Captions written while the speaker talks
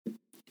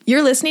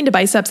You're listening to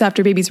Biceps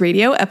After Babies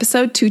Radio,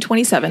 episode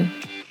 227.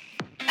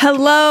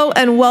 Hello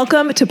and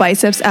welcome to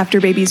Biceps After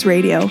Babies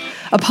Radio,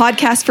 a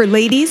podcast for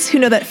ladies who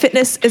know that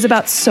fitness is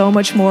about so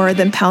much more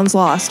than pounds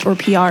lost or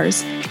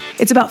PRs.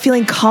 It's about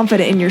feeling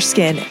confident in your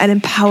skin and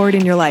empowered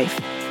in your life.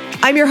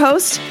 I'm your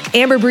host,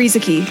 Amber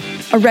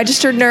Brezicki, a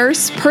registered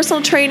nurse,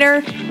 personal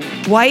trainer,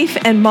 wife,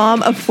 and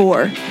mom of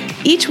 4.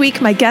 Each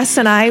week, my guests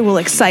and I will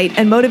excite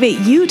and motivate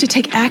you to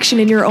take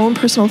action in your own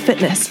personal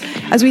fitness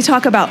as we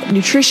talk about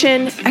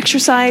nutrition,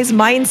 exercise,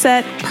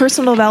 mindset,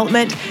 personal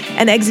development,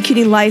 and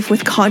executing life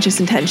with conscious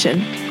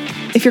intention.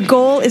 If your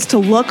goal is to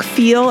look,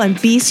 feel,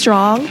 and be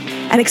strong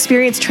and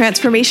experience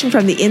transformation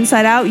from the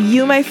inside out,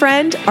 you, my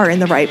friend, are in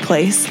the right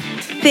place.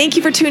 Thank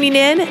you for tuning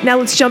in. Now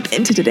let's jump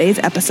into today's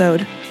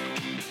episode.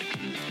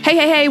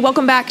 Hey,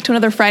 welcome back to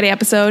another Friday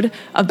episode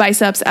of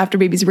Biceps After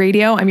Babies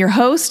Radio. I'm your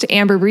host,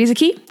 Amber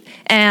Brezicki.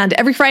 And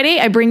every Friday,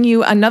 I bring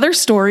you another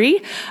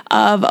story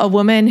of a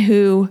woman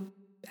who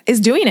is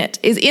doing it,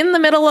 is in the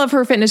middle of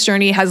her fitness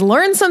journey, has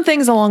learned some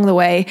things along the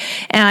way,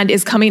 and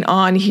is coming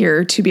on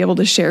here to be able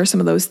to share some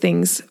of those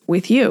things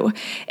with you.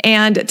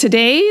 And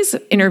today's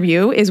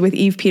interview is with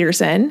Eve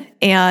Peterson.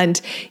 And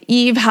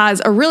Eve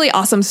has a really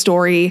awesome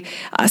story,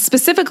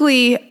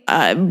 specifically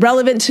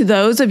relevant to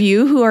those of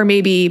you who are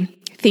maybe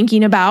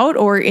thinking about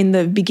or in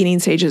the beginning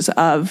stages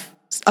of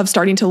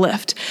starting to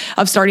lift,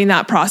 of starting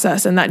that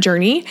process and that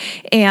journey.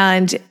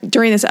 And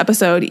during this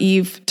episode,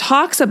 Eve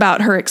talks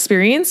about her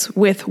experience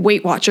with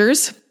Weight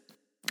Watchers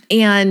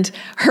and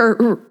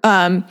her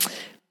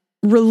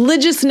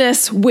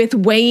religiousness with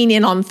weighing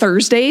in on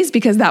Thursdays,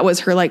 because that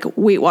was her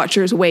Weight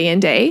Watchers weigh-in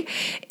day,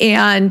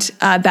 and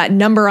that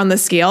number on the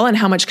scale and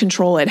how much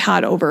control it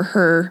had over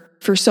her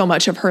for so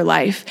much of her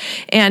life,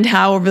 and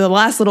how over the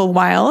last little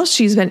while,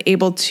 she's been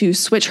able to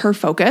switch her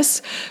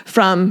focus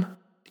from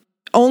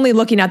only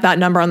looking at that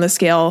number on the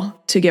scale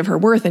to give her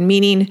worth and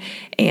meaning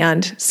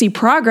and see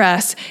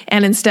progress,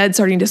 and instead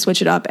starting to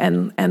switch it up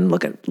and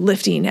look at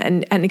lifting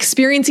and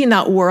experiencing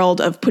that world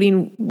of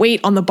putting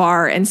weight on the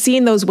bar and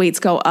seeing those weights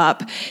go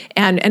up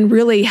and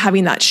really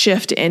having that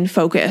shift in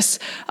focus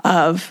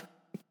of,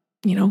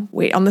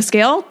 weight on the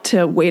scale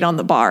to weight on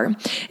the bar.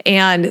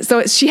 And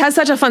so she has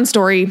such a fun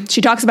story. She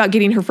talks about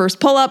getting her first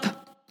pull-up.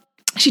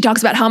 She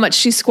talks about how much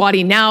she's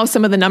squatting now,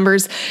 some of the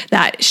numbers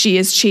that she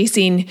is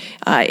chasing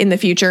in the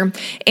future.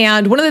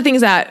 And one of the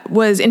things that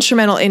was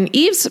instrumental in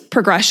Eve's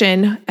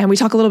progression, and we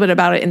talk a little bit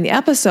about it in the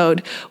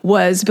episode,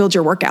 was Build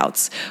Your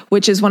Workouts,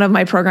 which is one of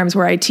my programs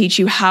where I teach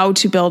you how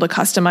to build a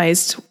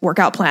customized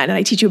workout plan. And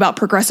I teach you about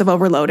progressive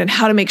overload and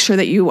how to make sure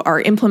that you are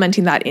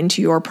implementing that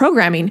into your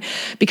programming,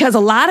 because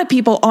a lot of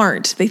people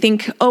aren't. They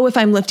think, if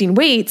I'm lifting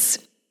weights,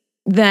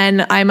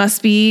 then I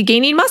must be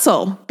gaining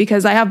muscle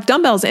because I have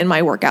dumbbells in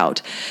my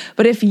workout.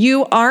 But if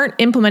you aren't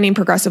implementing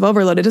progressive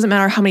overload, it doesn't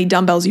matter how many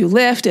dumbbells you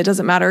lift. It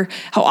doesn't matter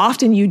how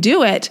often you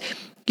do it.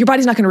 Your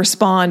body's not going to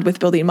respond with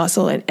building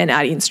muscle and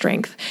adding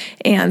strength.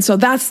 And so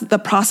that's the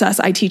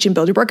process I teach in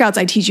Build Your Workouts.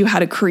 I teach you how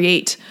to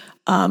create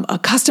a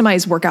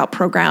customized workout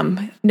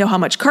program, know how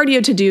much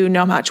cardio to do,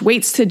 know how much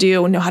weights to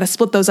do, know how to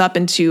split those up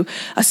into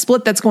a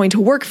split that's going to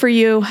work for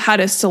you, how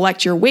to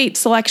select your weight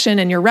selection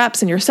and your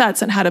reps and your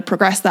sets, and how to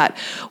progress that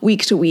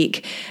week to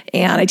week.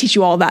 And I teach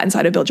you all of that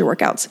inside of Build Your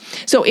Workouts.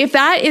 So if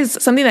that is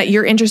something that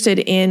you're interested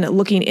in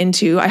looking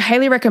into, I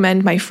highly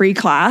recommend my free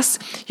class.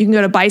 You can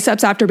go to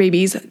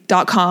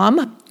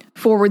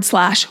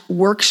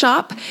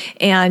bicepsafterbabies.com/workshop,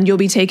 and you'll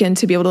be taken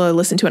to be able to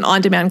listen to an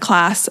on-demand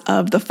class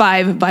of the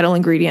 5 vital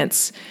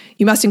ingredients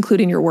you must include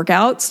in your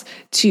workouts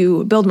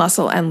to build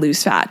muscle and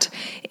lose fat.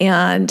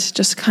 And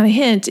just kind of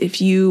hint,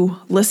 if you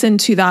listen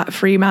to that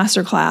free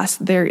masterclass,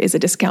 there is a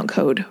discount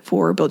code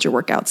for Build Your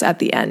Workouts at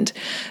the end.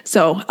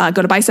 So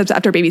go to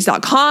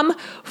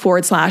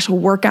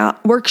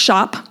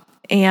bicepsafterbabies.com/workshop,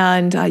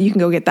 and you can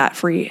go get that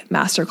free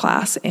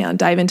masterclass and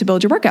dive into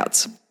Build Your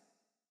Workouts.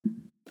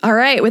 All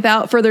right,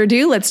 without further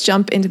ado, let's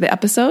jump into the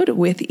episode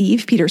with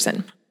Eve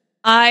Peterson.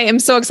 I am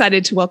so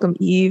excited to welcome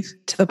Eve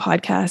to the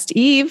podcast.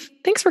 Eve,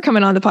 thanks for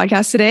coming on the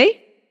podcast today.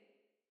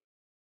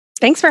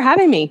 Thanks for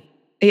having me.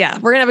 Yeah,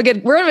 we're gonna have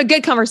a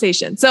good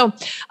conversation. So,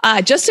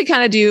 just to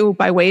kind of do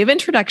by way of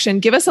introduction,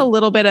 give us a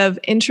little bit of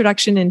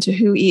introduction into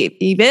who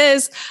Eve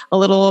is, a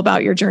little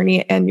about your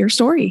journey and your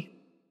story.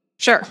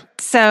 Sure.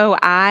 So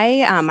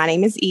my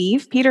name is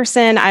Eve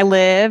Peterson. I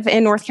live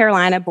in North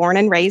Carolina, born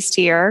and raised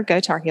here. Go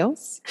Tar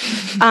Heels.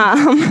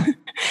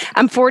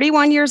 I'm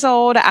 41 years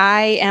old.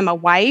 I am a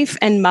wife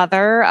and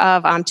mother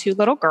of 2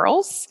 little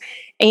girls,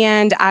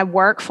 and I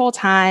work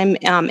full-time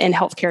in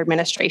healthcare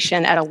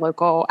administration at a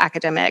local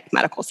academic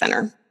medical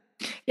center.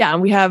 Yeah,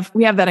 and we have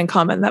that in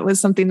common. That was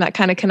something that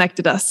kind of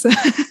connected us.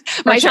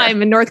 My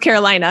time in North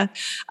Carolina.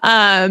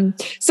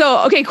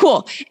 Okay,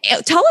 cool.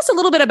 Tell us a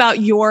little bit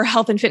about your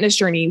health and fitness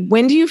journey.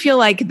 When do you feel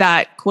like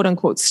that quote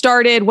unquote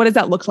started? What does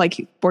that look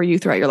like for you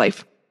throughout your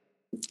life?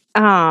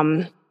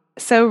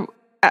 So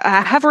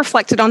I have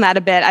reflected on that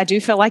a bit. I do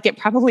feel like it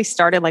probably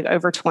started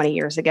over 20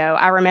 years ago.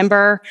 I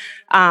remember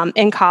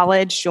in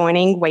college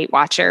joining Weight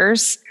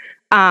Watchers,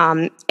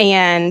 and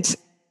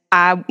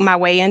my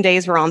weigh-in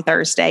days were on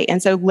Thursday.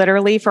 And so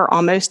literally for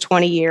almost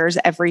 20 years,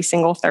 every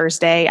single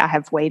Thursday, I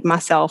have weighed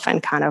myself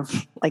and kind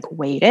of like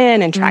weighed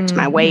in and tracked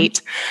my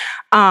weight.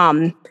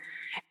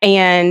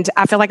 And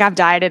I feel like I've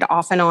dieted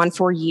off and on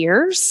for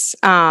years.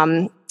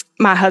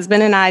 My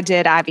husband and I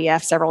did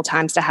IVF several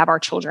times to have our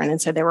children. And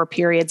so there were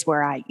periods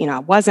where I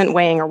wasn't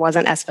weighing or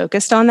wasn't as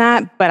focused on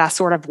that, but I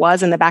sort of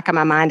was in the back of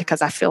my mind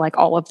because I feel like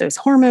all of those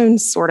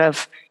hormones sort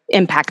of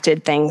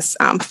impacted things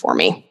for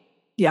me.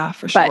 Yeah,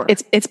 for sure.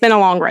 But it's been a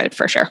long road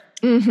for sure.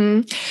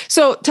 Mm-hmm.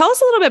 So tell us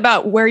a little bit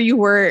about where you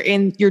were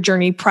in your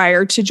journey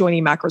prior to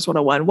joining Macros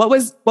 101. What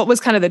was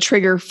kind of the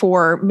trigger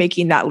for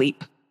making that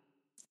leap?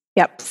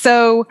 Yep.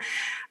 So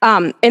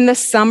in the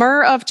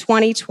summer of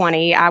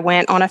 2020, I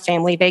went on a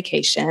family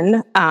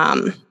vacation.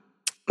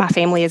 My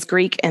family is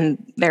Greek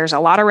and there's a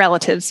lot of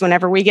relatives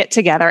whenever we get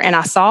together. And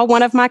I saw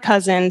one of my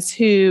cousins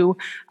who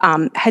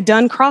had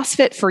done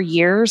CrossFit for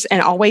years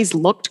and always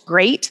looked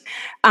great.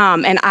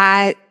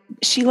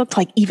 She looked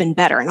like even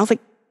better. And I was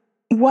like,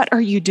 what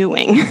are you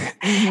doing?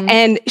 Mm-hmm.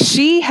 And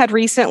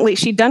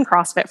she'd done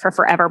CrossFit for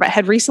forever, but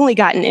had recently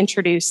gotten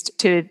introduced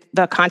to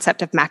the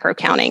concept of macro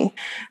counting.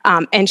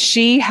 And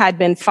she had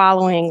been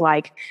following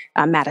like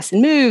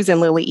Madison Moves and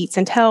Lily Eats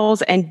and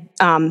Tells and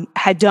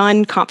had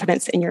done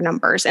Confidence in Your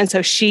Numbers. And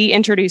so she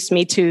introduced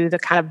me to the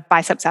kind of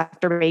Biceps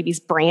After Babies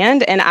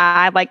brand. And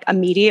I like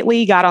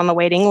immediately got on the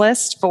waiting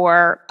list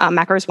for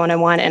Macros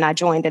 101 and I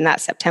joined in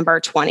that September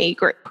 20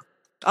 group.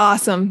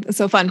 Awesome. That's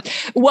so fun.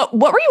 What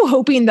were you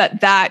hoping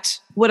that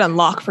would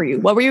unlock for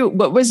you? What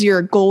was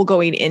your goal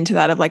going into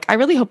that of like, I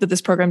really hope that this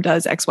program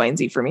does X, Y, and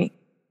Z for me?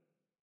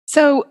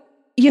 So,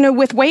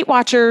 with Weight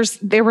Watchers,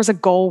 there was a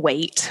goal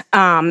weight.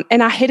 And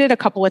I hit it a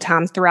couple of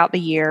times throughout the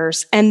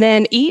years. And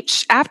then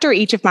after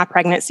each of my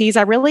pregnancies,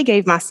 I really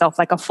gave myself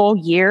like a full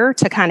year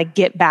to kind of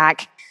get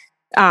back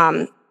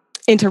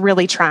into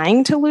really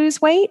trying to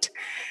lose weight.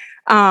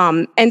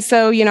 And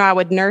so, I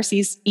would nurse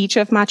each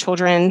of my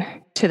children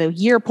to the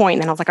year point,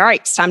 and then I was like, all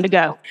right, it's time to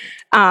go.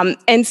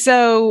 And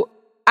so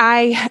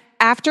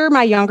after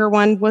my younger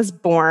one was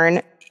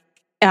born,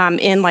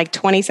 in like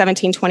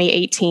 2017,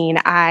 2018,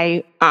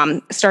 I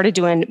started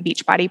doing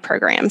Beachbody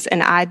programs,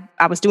 and I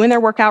was doing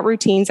their workout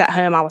routines at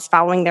home. I was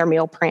following their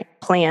meal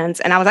plans,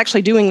 and I was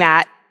actually doing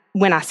that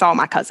when I saw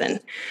my cousin.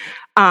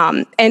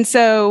 And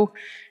so,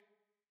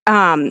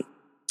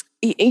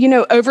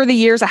 over the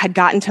years, I had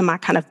gotten to my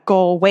kind of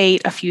goal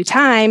weight a few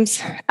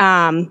times,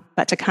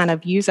 but to kind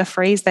of use a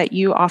phrase that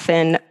you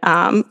often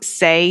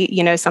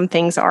say, some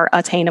things are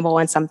attainable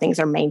and some things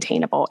are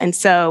maintainable. And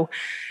so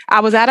I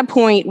was at a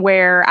point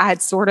where I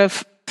had sort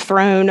of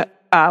thrown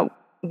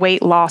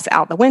weight loss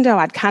out the window.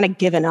 I'd kind of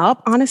given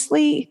up,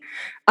 honestly.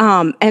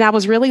 And I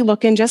was really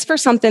looking just for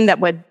something that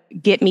would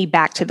get me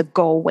back to the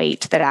goal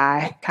weight that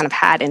I kind of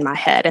had in my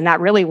head. And that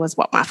really was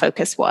what my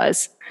focus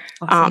was.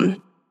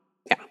 Awesome.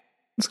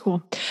 That's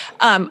cool.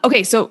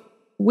 Okay. So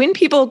when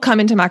people come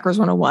into Macros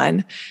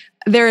 101,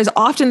 there is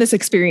often this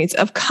experience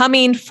of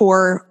coming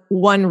for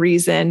one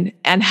reason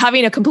and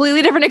having a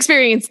completely different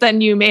experience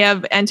than you may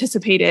have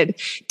anticipated.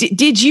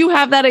 Did you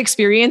have that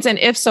experience? And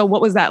if so,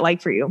 what was that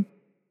like for you?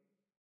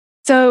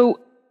 So,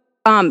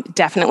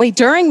 definitely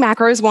during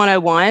Macros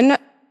 101,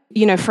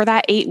 for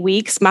that 8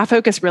 weeks, my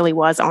focus really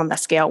was on the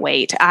scale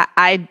weight.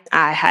 I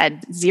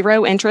had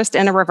zero interest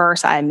in a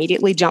reverse. I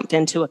immediately jumped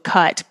into a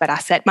cut, but I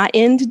set my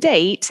end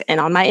date, and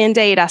on my end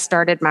date, I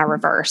started my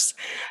reverse.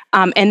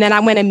 And then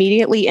I went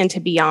immediately into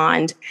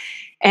Beyond,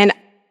 and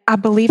I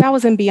believe I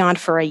was in Beyond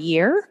for a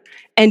year.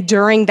 And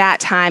during that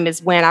time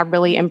is when I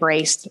really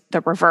embraced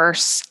the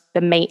reverse,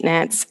 the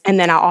maintenance. And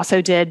then I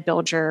also did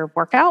build your own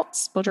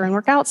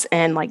workouts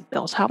and like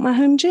built out my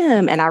home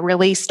gym. And I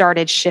really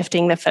started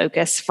shifting the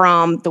focus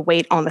from the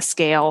weight on the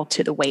scale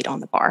to the weight on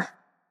the bar.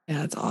 Yeah,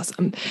 that's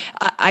awesome.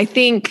 I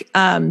think,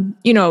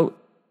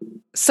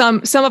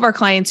 some of our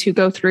clients who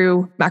go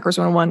through Macros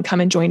 101 come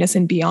and join us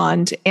in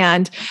Beyond.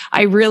 And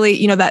I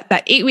really,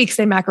 that 8 weeks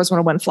in Macros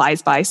 101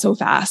 flies by so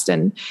fast.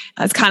 And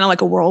it's kind of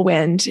like a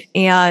whirlwind.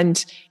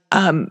 And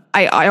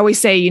I always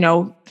say,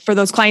 for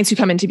those clients who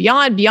come into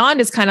Beyond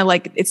is kind of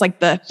like, it's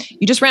like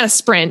you just ran a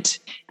sprint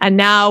and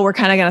now we're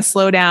kind of going to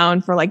slow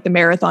down for like the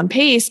marathon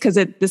pace because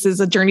this is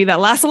a journey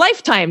that lasts a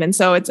lifetime. And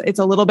so it's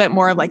a little bit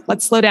more of like,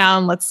 let's slow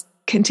down. Let's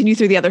continue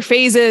through the other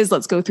phases.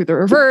 Let's go through the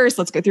reverse.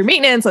 Let's go through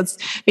maintenance. Let's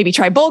maybe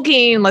try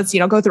bulking. Let's,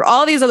 go through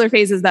all these other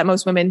phases that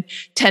most women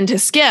tend to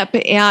skip.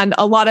 And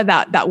a lot of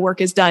that work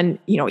is done,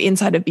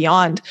 inside of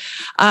Beyond.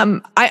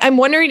 I'm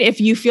wondering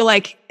if you feel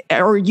like,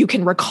 or you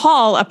can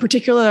recall a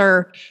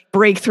particular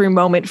breakthrough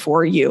moment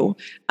for you,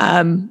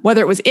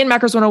 whether it was in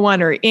Macros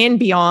 101 or in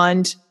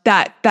Beyond,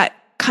 that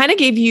kind of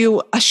gave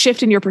you a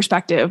shift in your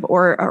perspective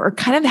or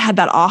kind of had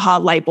that aha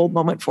light bulb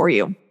moment for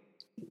you.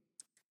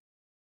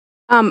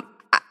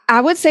 I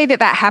would say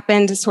that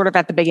happened sort of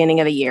at the beginning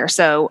of the year.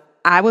 So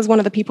I was one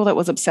of the people that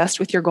was obsessed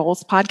with your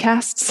goals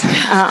podcasts.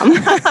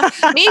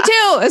 Me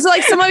too. It's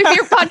like some of my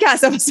favorite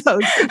podcast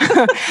episodes.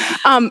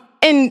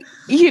 And,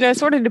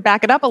 sort of to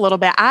back it up a little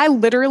bit, I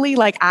literally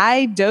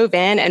I dove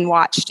in and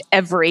watched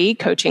every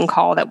coaching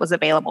call that was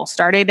available,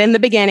 started in the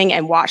beginning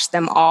and watched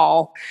them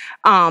all.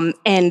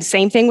 And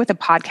same thing with the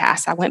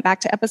podcast. I went back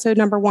to episode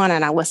number 1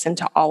 and I listened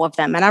to all of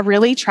them. And I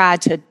really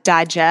tried to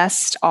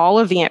digest all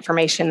of the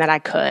information that I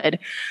could.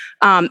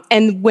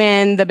 And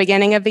when the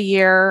beginning of the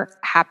year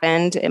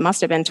happened, it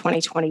must have been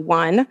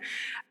 2021,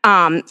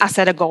 I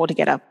set a goal to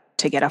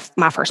get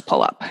my first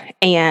pull-up.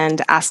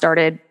 And I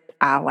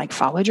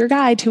followed your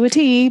guide to a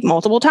T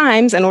multiple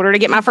times in order to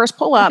get my first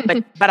pull-up,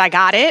 but I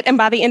got it. And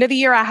by the end of the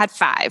year, I had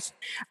 5.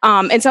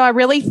 And so I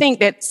really think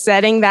that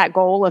setting that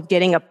goal of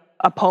getting a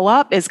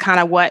pull-up is kind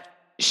of what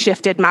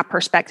shifted my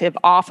perspective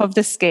off of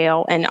the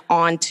scale and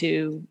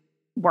onto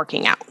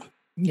working out.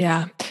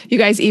 Yeah. You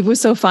guys, Eve was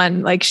so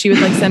fun. She would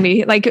send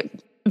me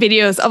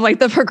videos of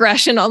the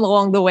progression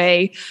along the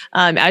way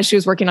as she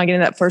was working on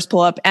getting that first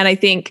pull-up. And I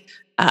think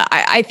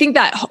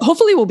that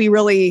hopefully will be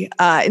really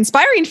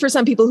inspiring for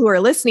some people who are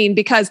listening,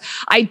 because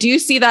I do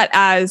see that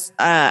as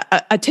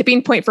a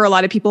tipping point for a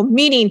lot of people,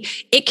 meaning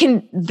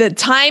the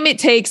time it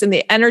takes and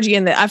the energy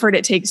and the effort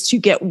it takes to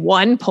get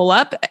one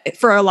pull-up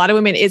for a lot of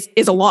women is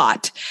a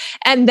lot.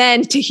 And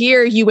then to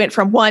hear you went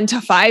from 1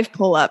 to 5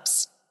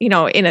 pull-ups, in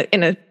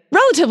a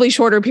relatively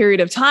shorter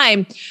period of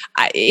time,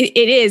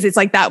 it's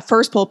like that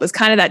first pull-up is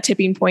kind of that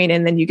tipping point,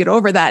 and then you get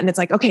over that and it's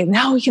like, okay,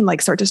 now we can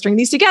start to string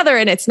these together,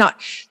 and it's not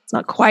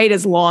quite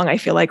as long, I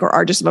feel like, or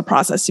arduous of a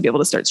process to be able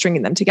to start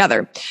stringing them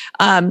together.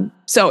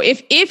 So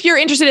if you're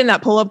interested in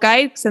that pull-up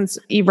guide, since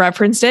Eve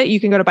referenced it, you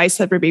can go to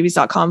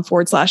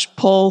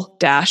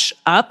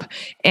bicepforbabies.com/pull-up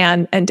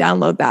and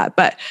download that.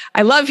 But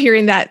I love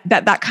hearing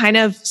that kind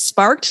of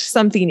sparked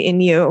something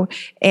in you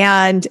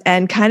and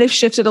kind of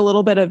shifted a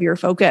little bit of your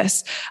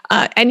focus.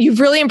 And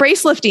you've really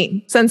embraced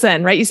lifting since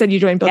then, right? You said you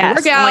joined both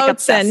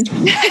workouts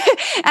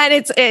and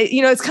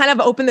it's kind of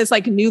opened this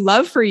new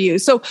love for you.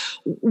 So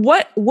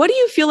what do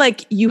you feel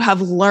like you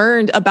have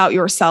learned about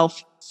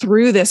yourself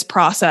through this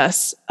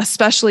process,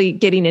 especially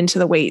getting into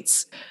the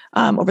weights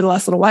over the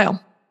last little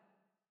while?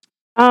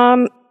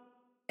 I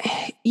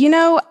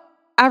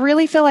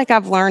really feel like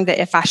I've learned that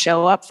if I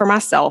show up for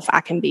myself, I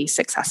can be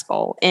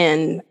successful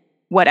in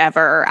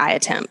whatever I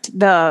attempt.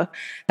 That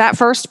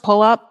first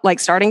pull up,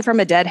 starting from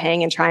a dead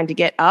hang and trying to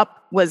get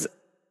up, was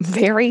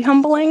very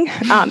humbling.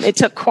 It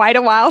took quite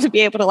a while to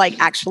be able to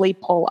actually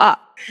pull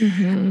up.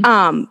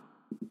 Mm-hmm.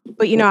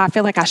 But, I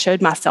feel like I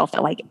showed myself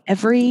that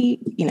every,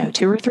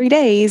 2 or 3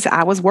 days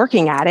I was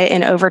working at it,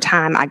 and over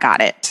time I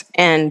got it.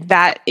 And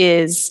that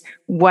is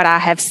what I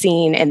have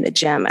seen in the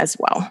gym as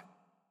well.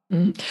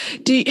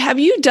 Have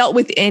you dealt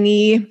with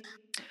any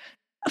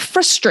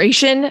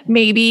frustration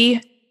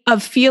maybe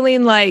of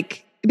feeling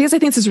because I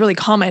think this is really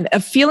common,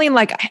 of feeling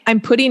like I'm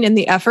putting in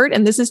the effort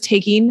and this is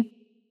taking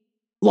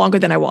longer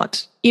than I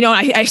want?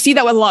 I see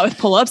that a lot with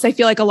pull-ups. I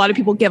feel like a lot of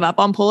people give up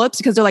on pull-ups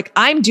because they're like,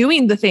 I'm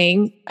doing the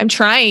thing, I'm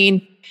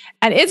trying,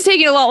 and it's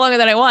taking a lot longer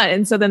than I want.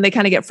 And so then they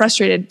kind of get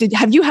frustrated.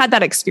 Have you had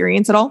that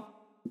experience at all?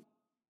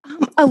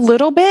 A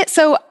little bit.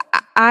 So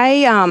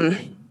I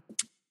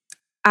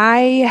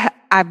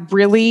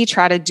really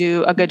try to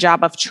do a good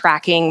job of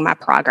tracking my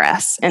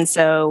progress. And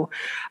so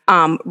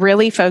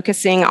really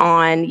focusing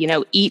on,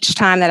 each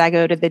time that I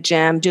go to the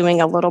gym,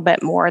 doing a little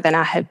bit more than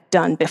I have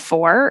done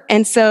before.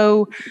 And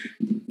so,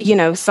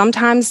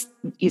 sometimes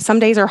some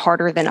days are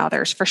harder than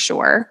others for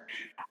sure.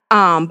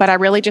 But I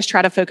really just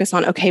try to focus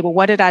on, okay, well,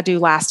 what did I do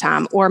last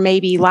time? Or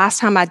maybe last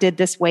time I did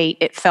this weight,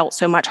 it felt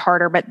so much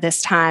harder, but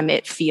this time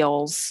it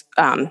feels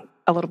a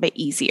little bit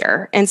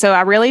easier. And so I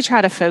really try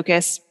to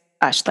focus,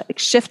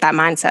 shift that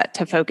mindset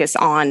to focus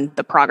on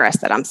the progress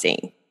that I'm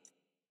seeing.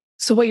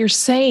 So what you're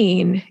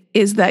saying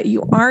is that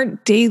you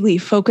aren't daily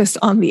focused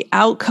on the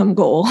outcome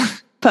goal,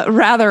 but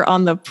rather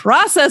on the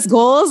process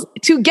goals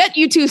to get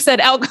you to said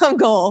outcome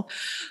goal.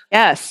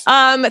 Yes.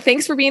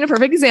 Thanks for being a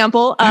perfect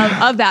example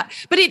of that.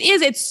 But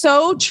it's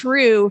so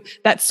true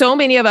that so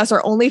many of us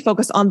are only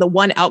focused on the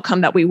one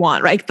outcome that we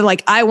want, right?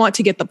 I want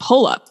to get the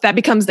pull-up. That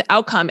becomes the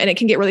outcome. And it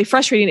can get really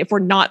frustrating if we're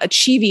not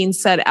achieving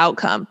said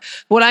outcome.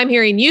 What I'm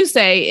hearing you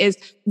say is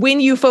when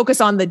you focus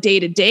on the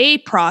day-to-day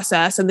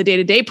process and the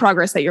day-to-day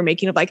progress that you're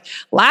making of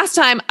last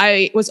time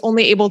I was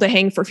only able to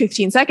hang for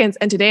 15 seconds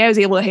and today I was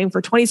able to hang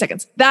for 20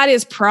 seconds. That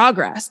is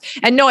progress.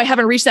 And no, I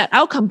haven't reached that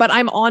outcome, but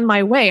I'm on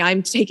my way.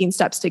 I'm taking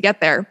steps to get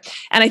there.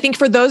 And I think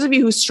for those of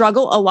you who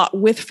struggle a lot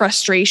with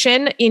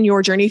frustration in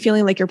your journey,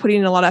 feeling like you're putting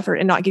in a lot of effort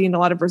and not getting a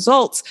lot of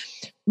results,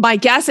 my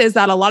guess is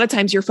that a lot of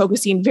times you're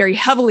focusing very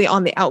heavily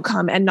on the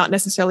outcome and not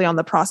necessarily on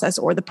the process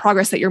or the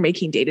progress that you're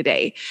making day to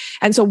day.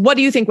 And so what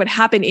do you think would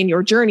happen in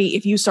your journey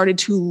if you started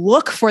to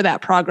look for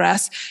that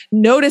progress,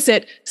 notice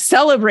it,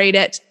 celebrate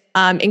it,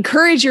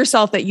 encourage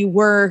yourself that you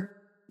were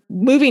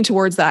moving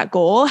towards that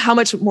goal? How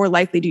much more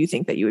likely do you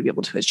think that you would be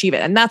able to achieve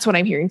it? And that's what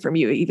I'm hearing from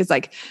you, Eve, is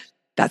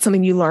that's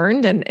something you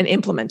learned and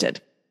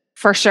implemented.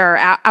 For sure.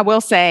 I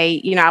will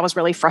say, I was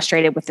really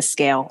frustrated with the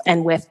scale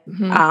and with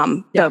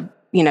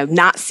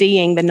not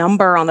seeing the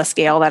number on the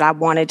scale that I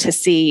wanted to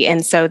see.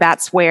 And so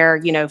that's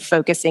where,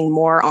 focusing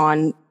more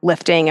on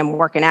lifting and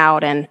working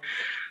out and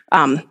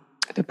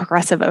the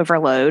progressive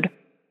overload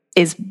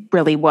is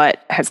really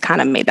what has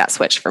kind of made that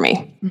switch for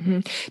me.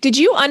 Mm-hmm. Did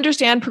you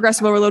understand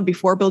progressive overload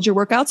before Build Your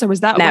Workouts, or was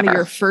that Never. one of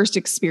your first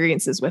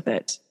experiences with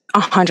it?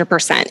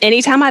 100%.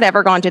 Anytime I'd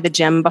ever gone to the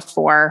gym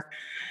before,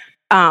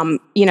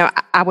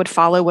 I would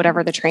follow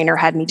whatever the trainer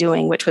had me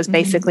doing, which was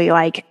basically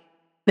like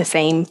the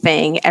same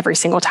thing every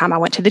single time I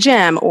went to the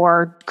gym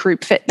or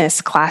group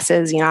fitness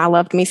classes. I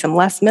loved me some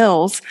Les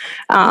Mills,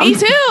 me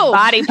too,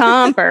 body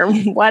pump or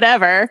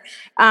whatever.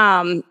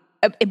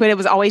 But it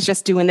was always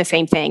just doing the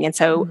same thing. And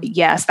so,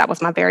 yes, that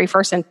was my very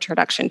first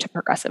introduction to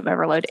progressive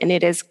overload. And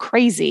it is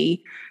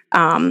crazy,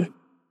 the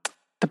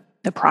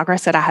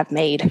progress that I have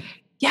made.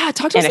 Yeah,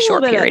 talk to us in a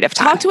short period of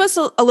time. Talk to us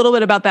a little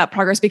bit about that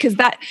progress, because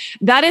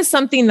that is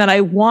something that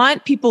I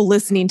want people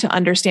listening to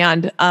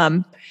understand.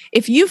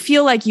 If you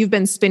feel like you've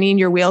been spinning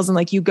your wheels and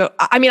like you go,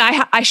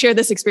 I share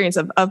this experience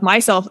of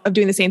myself of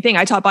doing the same thing.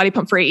 I taught body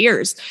pump for 8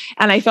 years,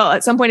 and I felt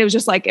at some point it was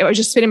just like, I was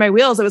just spinning my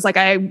wheels. It was like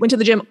I went to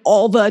the gym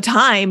all the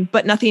time,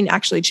 but nothing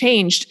actually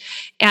changed.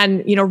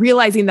 And,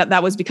 realizing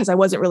that was because I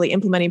wasn't really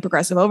implementing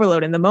progressive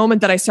overload. And the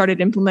moment that I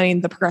started implementing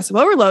the progressive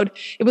overload,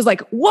 it was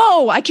like,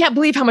 whoa, I can't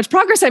believe how much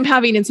progress I'm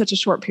having in such a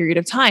short period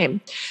of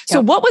time.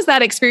 So what was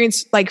that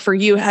experience like for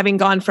you, having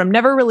gone from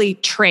never really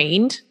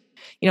trained?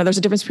 There's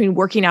a difference between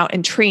working out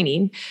and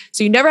training.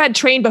 So you never had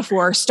trained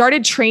before,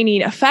 started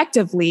training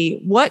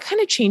effectively. What kind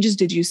of changes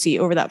did you see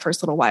over that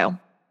first little while?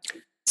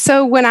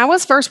 So when I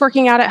was first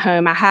working out at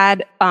home, I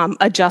had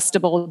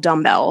adjustable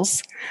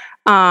dumbbells.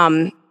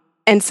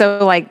 And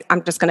so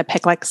I'm just going to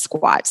pick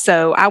squat.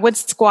 So I would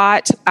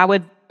squat,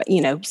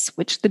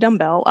 switch the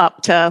dumbbell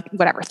up to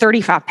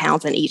 35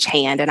 pounds in each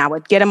hand. And I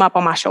would get them up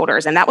on my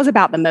shoulders. And that was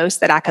about the most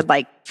that I could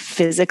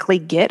physically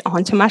get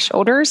onto my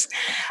shoulders.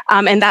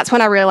 And that's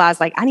when I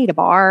realized I need a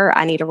bar,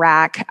 I need a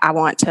rack. I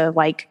want to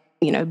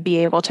be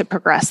able to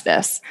progress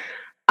this.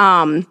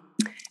 And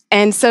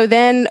so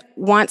then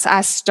once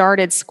I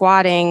started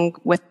squatting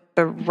with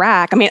the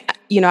rack,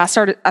 I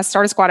started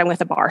squatting with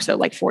a bar, so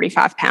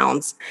 45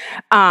 pounds.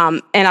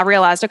 And I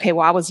realized, okay,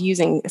 well, I was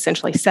using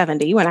essentially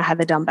 70 when I had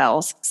the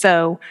dumbbells.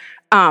 So,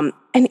 I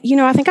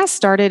think I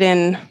started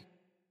in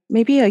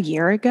maybe a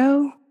year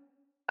ago.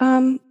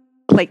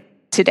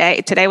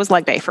 Today was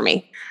leg day for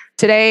me.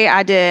 Today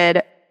I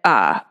did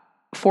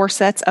 4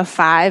 sets of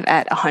 5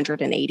 at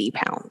 180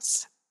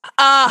 pounds.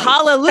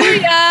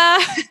 Hallelujah.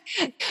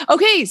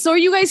 Okay. So are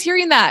you guys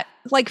hearing that?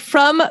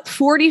 From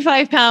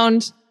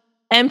 45-pound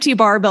empty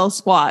barbell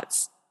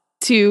squats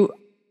to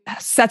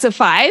sets of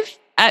 5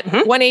 at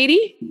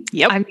 180?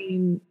 Yep.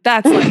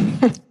 That's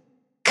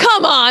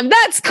come on,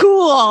 that's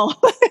cool.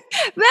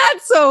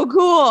 That's so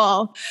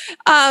cool.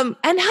 And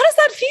how does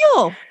that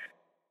feel?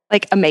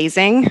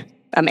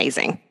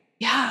 Amazing.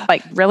 Yeah.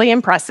 Really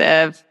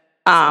impressive.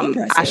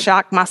 Impressive. I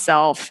shocked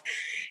myself.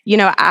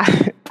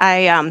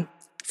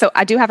 So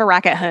I do have a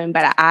rack at home,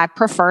 but I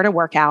prefer to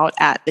work out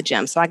at the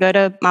gym. So I go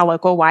to my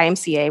local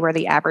YMCA where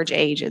the average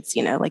age is,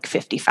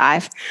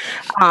 55.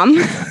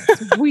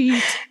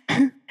 Sweet.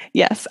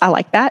 Yes, I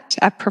like that.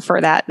 I prefer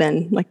that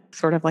than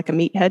sort of a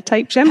meathead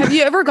type gym. Have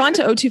you ever gone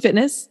to O2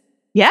 Fitness?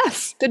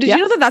 Yes. So did you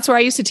know that that's where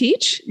I used to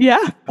teach? Yeah.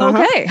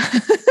 Okay.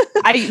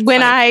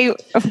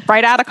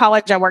 Right out of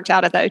college, I worked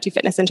out at the O2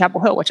 Fitness in Chapel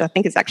Hill, which I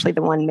think is actually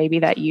the one maybe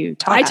that you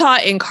taught. I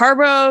taught in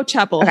Carborough,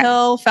 Chapel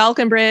Hill,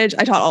 Falconbridge.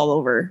 I taught all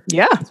over.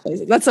 Yeah.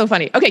 That's so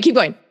funny. Okay, keep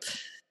going.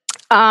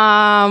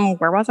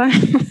 Where was I?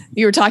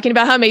 You were talking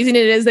about how amazing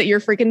it is that you're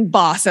freaking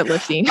boss at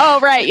lifting. Oh,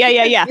 right.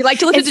 Yeah. You like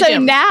to lift at the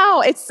gym.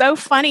 Now it's so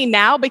funny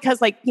now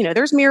because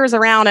there's mirrors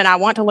around and I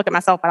want to look at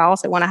myself, but I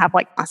also want to have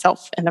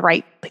myself in the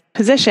right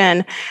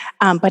position.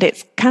 But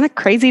it's kind of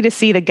crazy to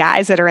see the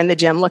guys that are in the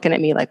gym looking at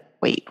me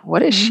wait,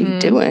 what is she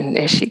doing?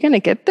 Is she going to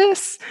get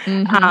this?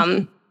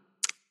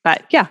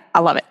 But yeah, I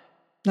love it.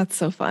 That's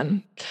so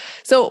fun.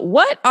 So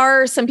what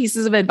are some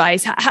pieces of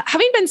advice?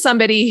 Having been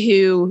somebody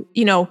who,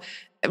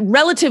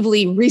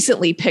 relatively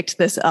recently picked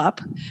this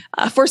up,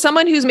 for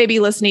someone who's maybe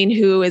listening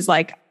who is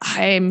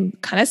I'm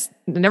kind of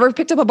never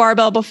picked up a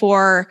barbell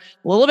before,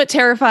 a little bit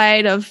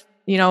terrified of,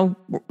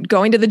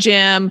 going to the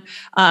gym,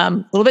 a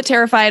little bit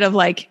terrified of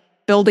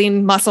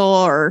building muscle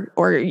or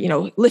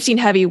lifting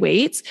heavy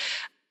weights.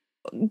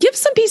 Give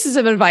some pieces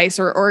of advice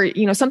or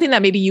something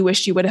that maybe you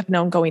wish you would have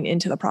known going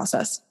into the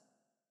process.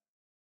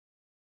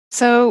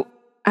 So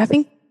I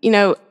think,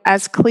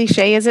 as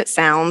cliche as it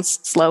sounds,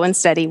 slow and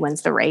steady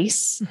wins the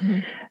race.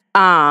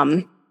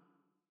 I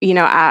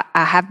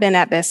have been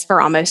at this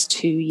for almost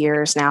 2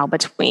 years now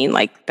between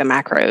the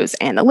macros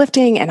and the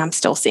lifting, and I'm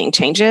still seeing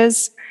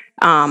changes.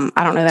 I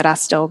don't know that I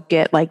still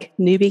get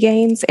newbie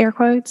gains, air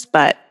quotes,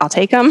 but I'll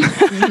take them.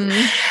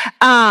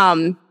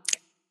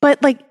 But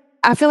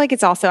I feel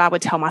it's also, I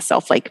would tell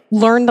myself,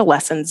 learn the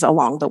lessons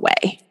along the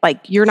way.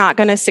 You're not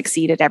going to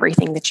succeed at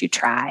everything that you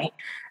try.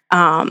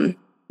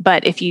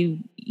 But if you,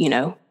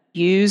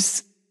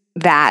 use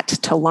that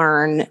to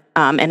learn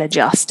and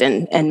adjust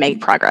and make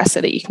progress so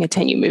that you can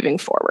continue moving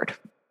forward.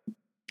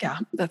 Yeah,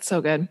 that's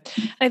so good.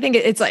 I think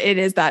it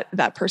is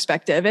that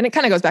perspective. And it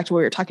kind of goes back to what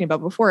we were talking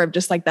about before of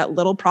just like that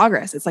little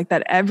progress. It's like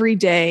that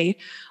everyday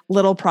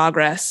little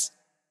progress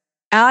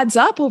adds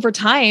up over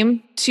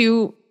time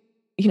to,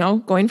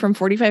 going from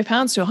 45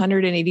 pounds to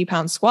 180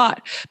 pound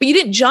squat. But you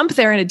didn't jump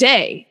there in a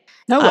day.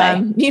 No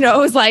way. It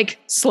was like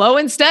slow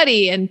and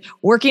steady and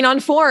working on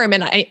form.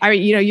 And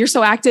you're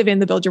so active in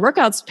the Build Your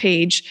Workouts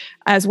page,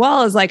 as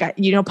well as like,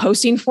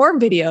 posting form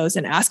videos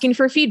and asking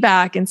for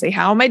feedback and say,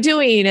 how am I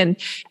doing? And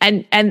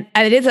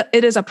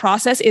it is a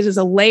process. It is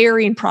a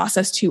layering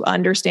process to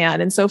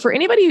understand. And so for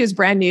anybody who's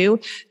brand new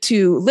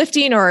to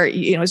lifting or,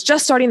 is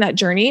just starting that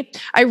journey,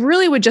 I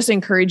really would just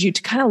encourage you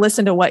to kind of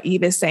listen to what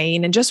Eve is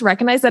saying and just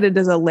recognize that it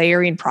is a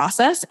layering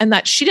process and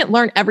that she didn't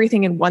learn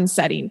everything in one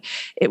setting.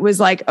 It was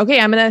like, okay,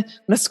 I'm going to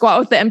squat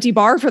with the empty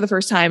bar for the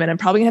first time, and I'm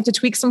probably gonna have to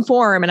tweak some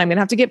form, and I'm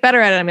gonna have to get better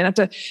at it. I'm gonna have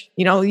to,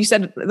 you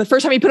said the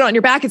first time you put it on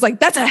your back, it's like,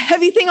 that's a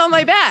heavy thing on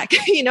my back,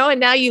 and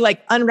now you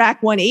like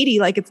unrack 180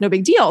 like it's no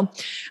big deal.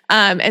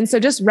 And so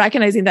just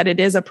recognizing that it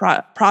is a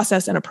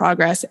process and a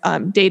progress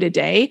day to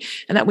day,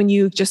 and that when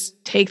you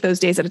just take those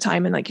days at a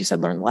time and, like you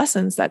said, learn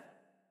lessons, that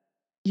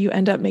you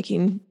end up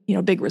making,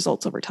 big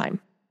results over time.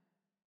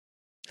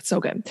 It's so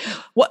good.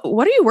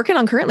 What are you working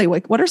on currently?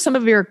 Like, what are some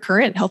of your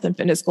current health and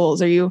fitness goals?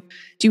 Do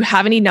you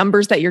have any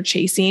numbers that you're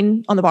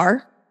chasing on the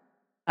bar?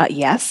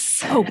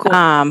 Yes. Oh, cool.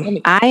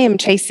 I am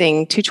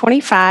chasing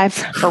 225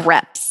 for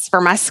reps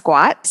for my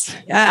squat.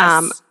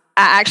 Yes.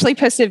 I actually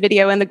posted a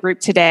video in the group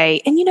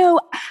today, and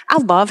I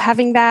love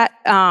having that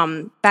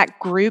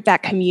group,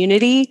 that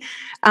community.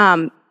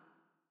 I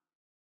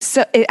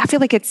feel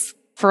like it's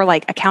for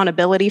like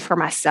accountability for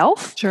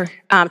myself, sure,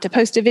 to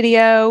post a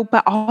video,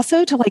 but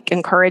also to like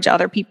encourage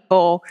other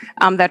people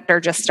that are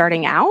just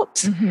starting out.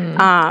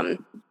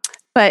 Mm-hmm.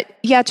 But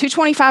yeah,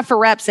 225 for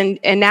reps. And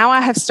now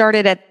I have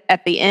started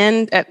at the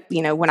end,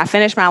 when I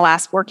finish my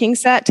last working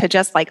set, to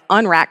just like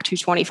unrack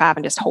 225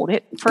 and just hold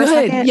it for a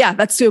second. Yeah,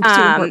 that's super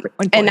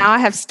important. And now I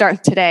have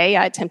started today.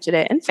 I attempted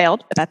it and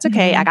failed, but that's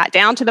okay. Mm-hmm. I got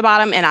down to the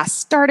bottom and I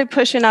started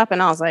pushing up,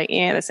 and I was like,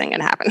 yeah, this ain't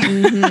gonna happen.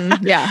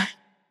 Mm-hmm.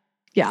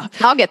 Yeah.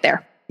 I'll get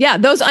there. Yeah,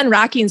 those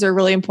unrackings are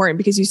really important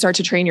because you start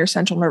to train your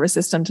central nervous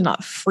system to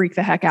not freak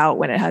the heck out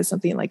when it has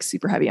something like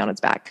super heavy on its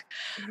back.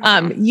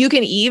 Mm-hmm. You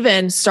can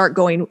even start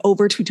going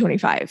over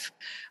 225,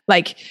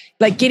 like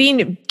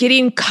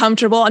getting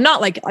comfortable, and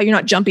not like you're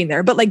not jumping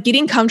there, but like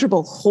getting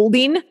comfortable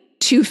holding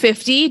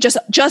 250,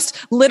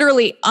 just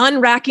literally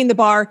unracking the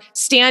bar,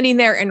 standing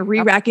there and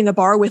re-racking the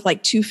bar with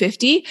like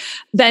 250,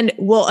 then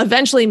will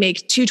eventually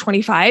make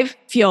 225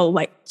 feel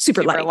like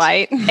super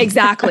light.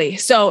 Exactly.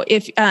 So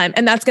if,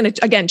 and that's going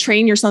to, again,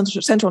 train your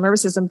central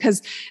nervous system,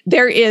 because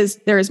there is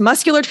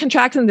muscular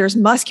contraction, there's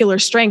muscular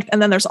strength.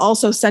 And then there's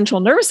also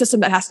central nervous system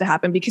that has to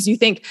happen, because you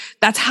think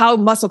that's how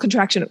muscle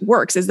contraction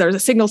works, is there's a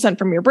signal sent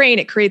from your brain.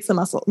 It creates the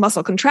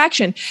muscle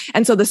contraction.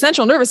 And so the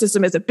central nervous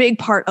system is a big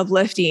part of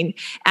lifting.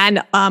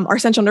 And, our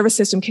central nervous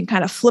system can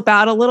kind of flip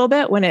out a little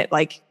bit when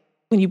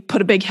you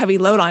put a big heavy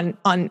load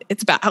on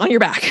its back, on your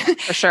back.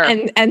 For sure.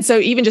 And so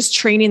even just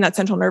training that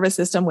central nervous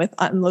system with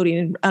unloading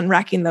and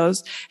unracking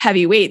those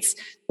heavy weights,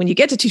 when you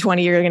get to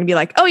 220, you're going to be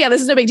like, oh yeah,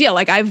 this is no big deal.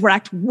 Like, I've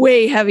racked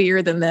way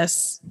heavier than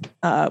this,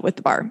 with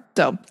the bar.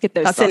 So get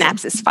those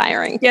synapses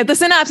firing. Yeah. The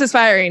synapses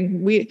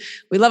firing. We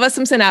love us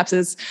some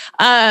synapses.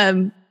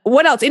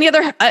 What else? Any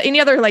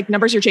other like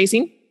numbers you're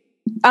chasing?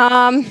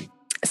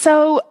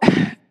 So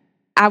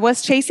I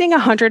was chasing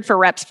 100 for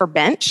reps for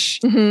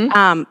bench.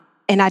 Mm-hmm.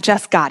 And I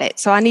just got it.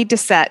 So I need to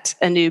set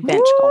a new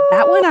bench goal.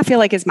 That one I feel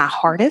like is my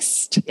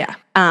hardest. Yeah.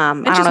 I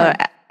don't know.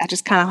 I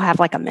just kind of have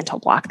like a mental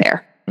block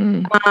there.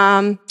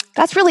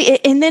 That's really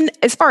it. And then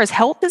as far as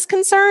health is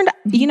concerned,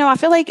 I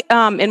feel like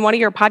in one of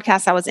your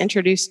podcasts, I was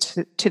introduced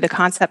to the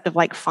concept of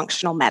like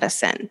functional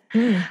medicine.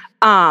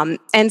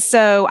 And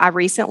so I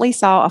recently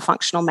saw a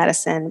functional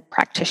medicine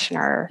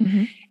practitioner,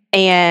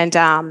 and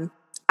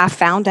I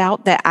found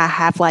out that I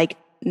have like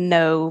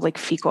no like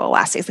fecal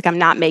elastics, like I'm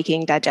not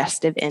making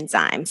digestive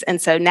enzymes. And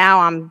so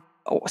now I'm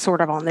sort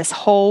of on this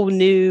whole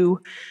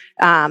new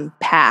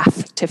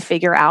path to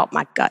figure out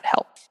my gut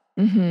health.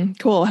 Mm-hmm.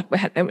 Cool.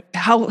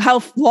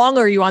 How long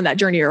are you on that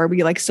journey, or are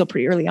we like still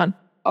pretty early on?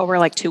 Oh, we're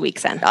like 2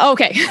 weeks in.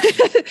 Okay.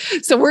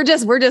 So we're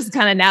just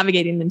kind of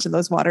navigating into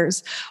those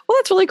waters. Well,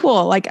 that's really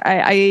cool. Like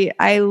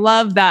I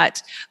love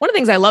that. One of the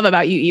things I love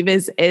about you, Eve,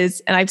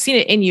 is, and I've seen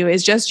it in you,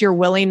 is just your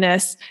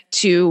willingness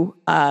to,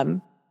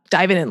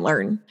 dive in and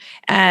learn.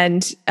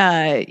 And,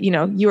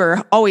 you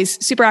are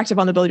always super active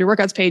on the Build Your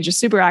Workouts page, just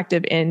super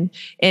active in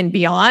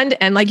Beyond.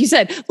 And like you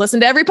said, listen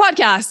to every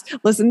podcast,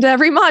 listen to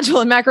every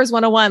module in Macros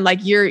 101. Like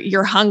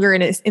your hunger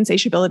and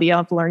insatiability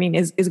of learning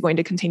is going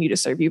to continue to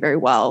serve you very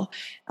well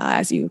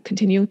as you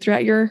continue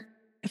throughout your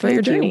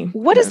journey.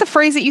 What is the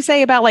phrase that you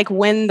say about like,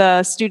 when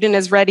the student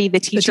is ready, the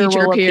teacher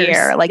will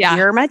appear? Like,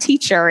 you're my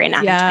teacher, and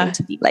I'm trying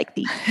to be like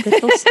the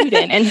little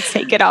student and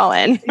take it all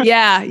in.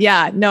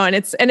 Yeah. No, and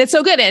it's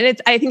so good. And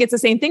I think it's the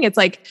same thing. It's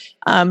like,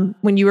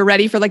 when you were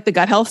ready for like the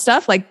gut health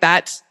stuff, like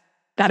that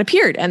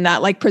appeared and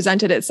that like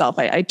presented itself.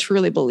 I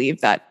truly believe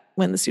that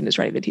when the student is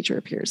ready, the teacher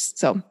appears.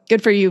 So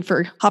good for you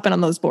for hopping on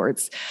those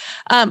boards.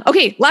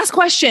 Okay, last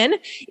question.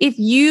 If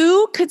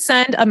you could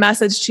send a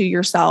message to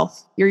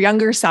yourself, your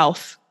younger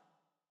self,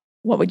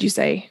 what would you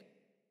say?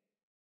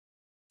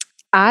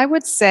 I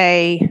would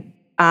say,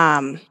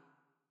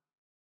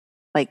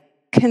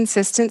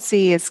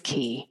 consistency is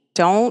key.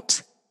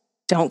 Don't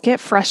get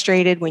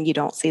frustrated when you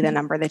don't see the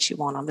number that you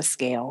want on the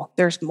scale.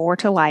 There's more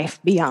to life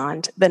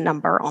beyond the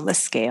number on the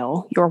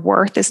scale. Your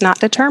worth is not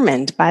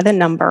determined by the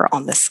number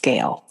on the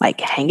scale.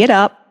 Hang it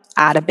up.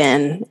 I'd have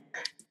been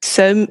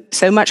so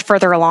much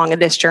further along in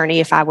this journey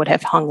if I would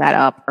have hung that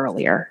up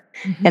earlier.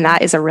 Mm-hmm. And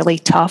that is a really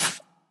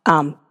tough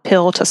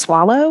pill to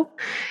swallow.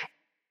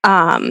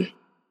 And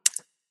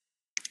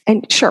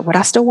sure, would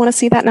I still want to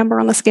see that number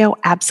on the scale?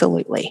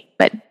 Absolutely.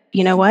 But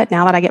you know what?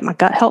 Now that I get my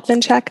gut health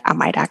in check, I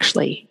might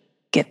actually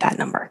get that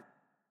number.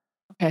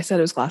 Okay, I said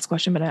it was the last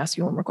question, but I asked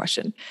you one more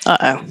question.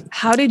 Uh-oh.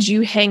 How did you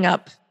hang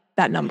up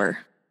that number?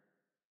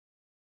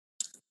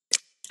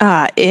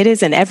 It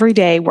is an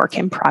everyday work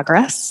in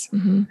progress.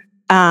 Mm-hmm.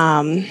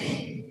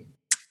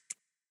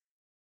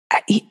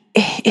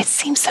 It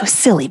seems so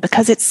silly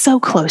because it's so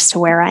close to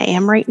where I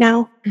am right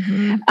now.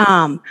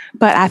 Mm-hmm.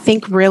 But I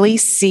think really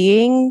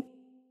seeing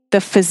the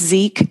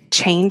physique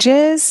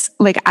changes,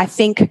 I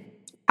think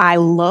I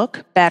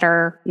look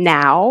better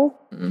now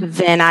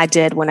than I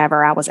did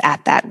whenever I was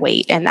at that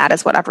weight. And that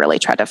is what I've really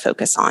tried to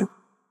focus on.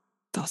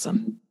 That's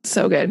awesome.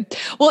 So good.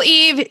 Well,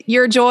 Eve,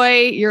 you're a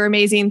joy. You're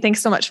amazing.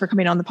 Thanks so much for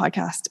coming on the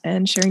podcast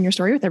and sharing your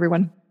story with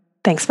everyone.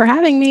 Thanks for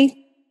having me.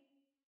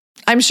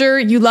 I'm sure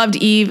you loved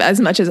Eve as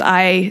much as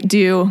I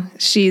do.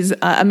 She's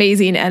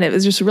amazing. And it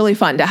was just really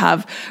fun to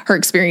have her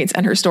experience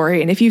and her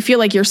story. And if you feel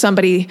like you're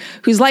somebody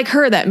who's like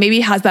her, that maybe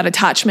has that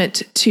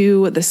attachment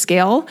to the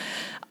scale,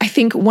 I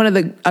think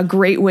a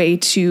great way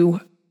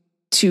to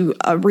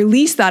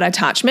release that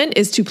attachment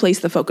is to place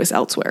the focus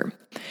elsewhere.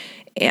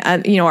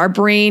 And, our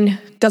brain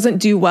doesn't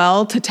do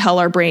well to tell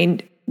our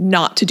brain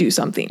not to do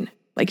something.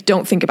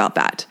 Don't think about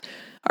that.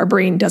 Our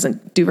brain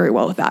doesn't do very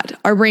well with that.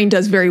 Our brain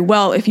does very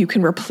well if you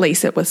can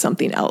replace it with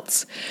something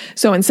else.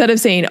 So instead of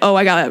saying, oh,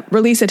 I got to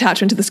release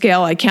attachment to the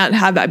scale, I can't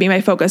have that be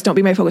my focus, don't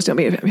be my focus, don't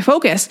be my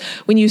focus.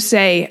 When you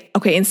say,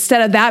 okay,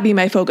 instead of that be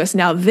my focus,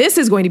 now this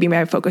is going to be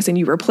my focus, and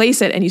you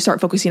replace it and you start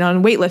focusing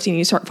on weightlifting, and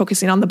you start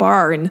focusing on the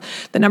bar and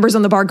the numbers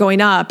on the bar going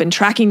up and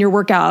tracking your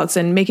workouts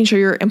and making sure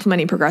you're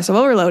implementing progressive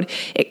overload,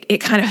 it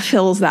kind of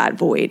fills that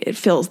void. It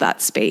fills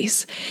that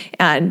space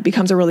and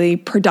becomes a really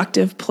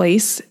productive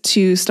place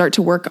to start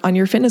to work on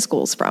your fitness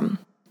goals from.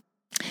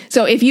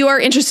 So if you are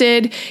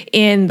interested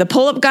in the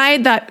pull-up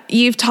guide that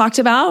Eve talked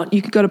about,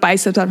 you can go to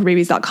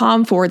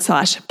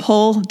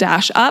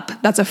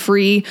bicepsafterbabies.com/pull-up. That's a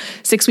free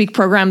 6-week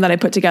program that I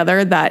put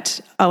together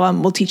that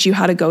will teach you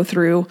how to go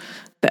through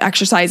the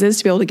exercises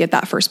to be able to get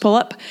that first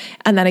pull-up.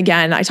 And then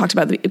again, I talked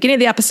about at the beginning of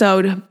the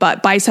episode,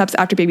 but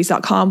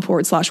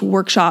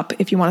bicepsafterbabies.com/workshop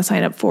if you want to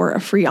sign up for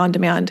a free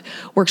on-demand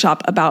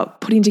workshop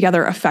about putting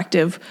together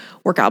effective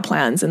workout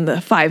plans and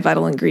the 5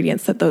 vital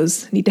ingredients that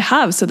those need to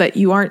have so that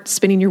you aren't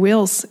spinning your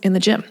wheels in the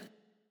gym.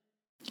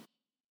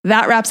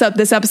 That wraps up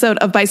this episode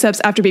of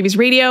Biceps After Babies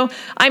Radio.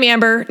 I'm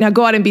Amber. Now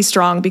go out and be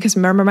strong, because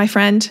remember, my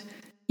friend,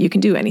 you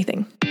can do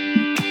anything.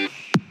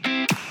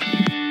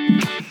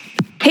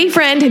 Hey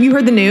friend, have you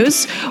heard the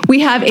news?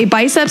 We have a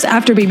Biceps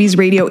After Babies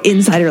Radio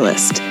insider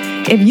list.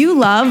 If you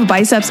love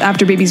Biceps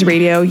After Babies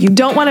Radio, you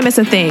don't want to miss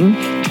a thing,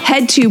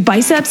 head to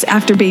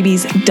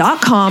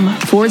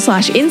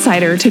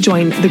bicepsafterbabies.com/insider to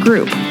join the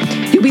group.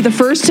 You'll be the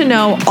first to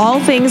know all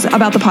things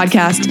about the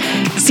podcast,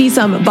 see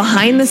some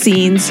behind the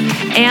scenes,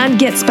 and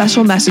get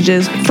special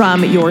messages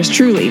from yours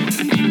truly.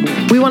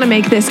 We want to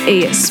make this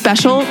a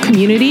special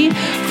community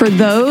for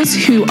those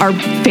who are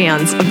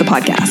fans of the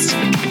podcast.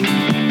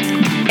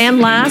 And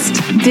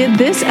last, did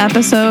this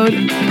episode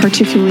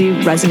particularly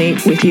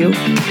resonate with you?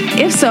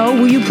 If so,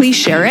 will you please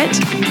share it?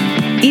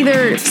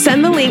 Either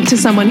send the link to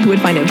someone who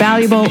would find it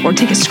valuable, or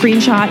take a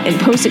screenshot and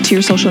post it to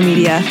your social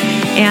media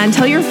and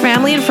tell your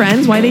family and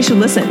friends why they should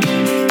listen.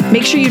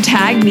 Make sure you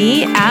tag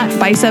me at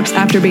Biceps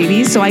After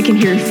Babies so I can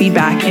hear your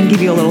feedback and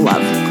give you a little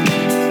love.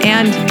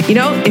 And,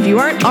 if you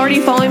aren't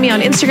already following me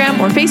on Instagram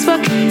or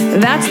Facebook,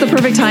 that's the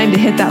perfect time to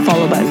hit that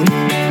follow button.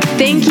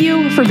 Thank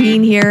you for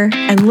being here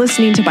and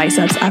listening to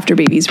Biceps After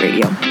Babies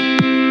Radio.